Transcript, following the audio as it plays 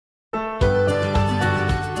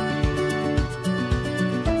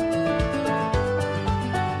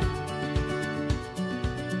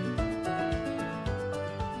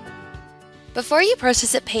Before you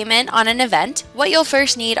process a payment on an event, what you'll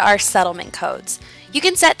first need are settlement codes. You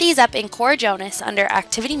can set these up in Core Jonas under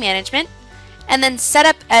Activity Management, and then set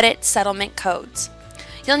up Edit Settlement Codes.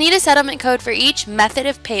 You'll need a settlement code for each method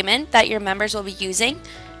of payment that your members will be using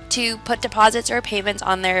to put deposits or payments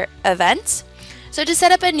on their events. So to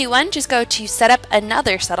set up a new one, just go to Set up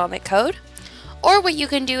another settlement code, or what you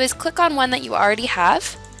can do is click on one that you already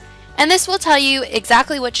have, and this will tell you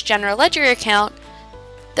exactly which general ledger account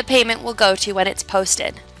the payment will go to when it's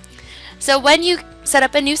posted. So when you set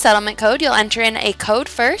up a new settlement code, you'll enter in a code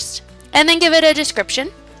first, and then give it a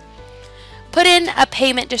description. Put in a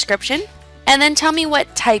payment description, and then tell me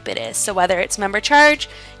what type it is. So whether it's member charge,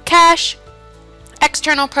 cash,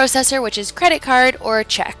 external processor, which is credit card, or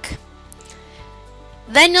check.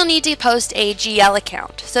 Then you'll need to post a GL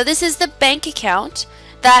account. So this is the bank account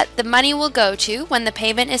that the money will go to when the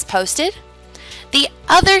payment is posted. The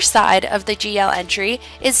other side of the GL entry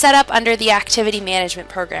is set up under the Activity Management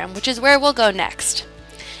program, which is where we'll go next.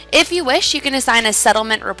 If you wish, you can assign a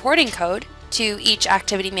settlement reporting code to each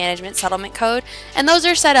Activity Management settlement code, and those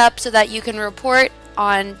are set up so that you can report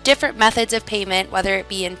on different methods of payment, whether it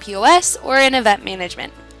be in POS or in Event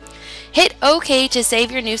Management. Hit OK to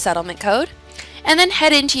save your new settlement code, and then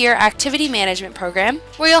head into your Activity Management program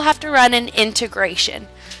where you'll have to run an integration.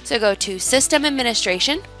 So go to System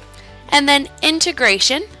Administration, and then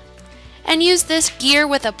Integration, and use this gear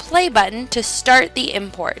with a play button to start the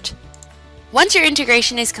import. Once your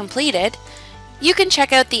integration is completed, you can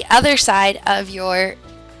check out the other side of your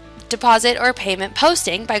deposit or payment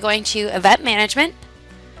posting by going to Event Management,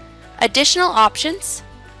 Additional Options,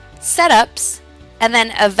 Setups, and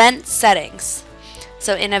then Event Settings.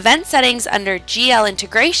 So in Event Settings under GL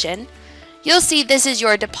Integration, you'll see this is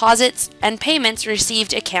your deposits and payments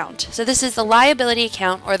received account. So this is the liability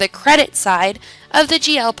account or the credit side of the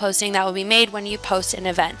GL posting that will be made when you post an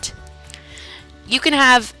event. You can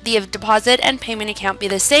have the deposit and payment account be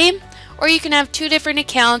the same, or you can have two different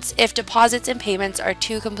accounts if deposits and payments are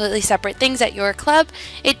two completely separate things at your club.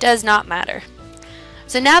 It does not matter.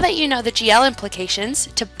 So now that you know the GL implications,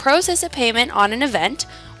 to process a payment on an event,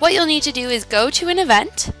 what you'll need to do is go to an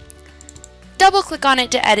event, double click on it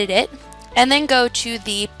to edit it, and then go to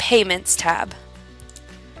the Payments tab.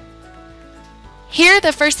 Here,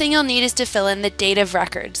 the first thing you'll need is to fill in the date of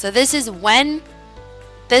record. So this is when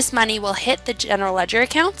this money will hit the general ledger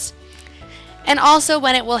accounts, and also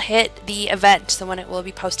when it will hit the event, so when it will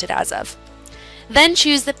be posted as of. Then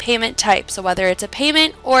choose the payment type, so whether it's a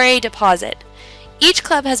payment or a deposit. Each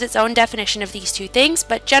club has its own definition of these two things,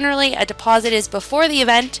 but generally a deposit is before the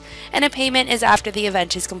event and a payment is after the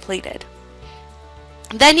event is completed.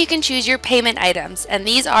 Then you can choose your payment items, and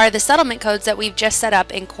these are the settlement codes that we've just set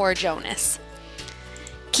up in Core Jonas.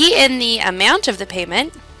 Key in the amount of the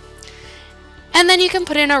payment, and then you can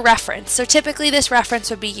put in a reference. So typically this reference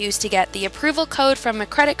would be used to get the approval code from a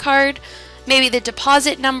credit card, maybe the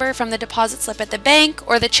deposit number from the deposit slip at the bank,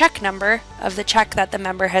 or the check number of the check that the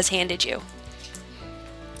member has handed you.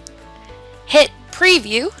 Hit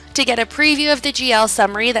Preview to get a preview of the GL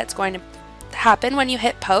summary that's going to happen when you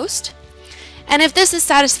hit Post. And if this is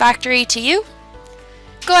satisfactory to you,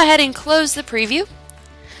 go ahead and close the preview.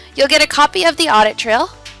 You'll get a copy of the audit trail,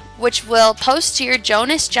 which will post to your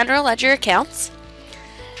Jonas General Ledger accounts.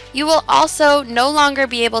 You will also no longer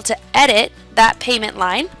be able to edit that payment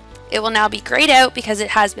line. It will now be grayed out because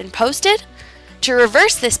it has been posted. To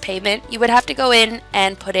reverse this payment, you would have to go in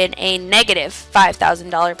and put in a negative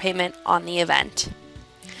 $5,000 payment on the event.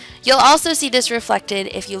 You'll also see this reflected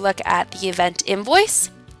if you look at the event invoice,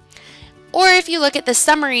 or if you look at the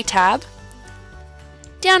Summary tab.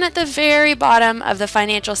 Down at the very bottom of the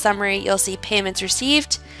financial summary, you'll see payments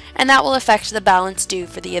received, and that will affect the balance due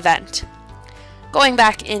for the event. Going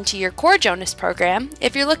back into your Core Jonas program,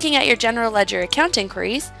 if you're looking at your General Ledger account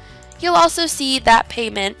inquiries, you'll also see that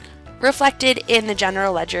payment reflected in the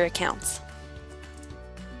General Ledger accounts.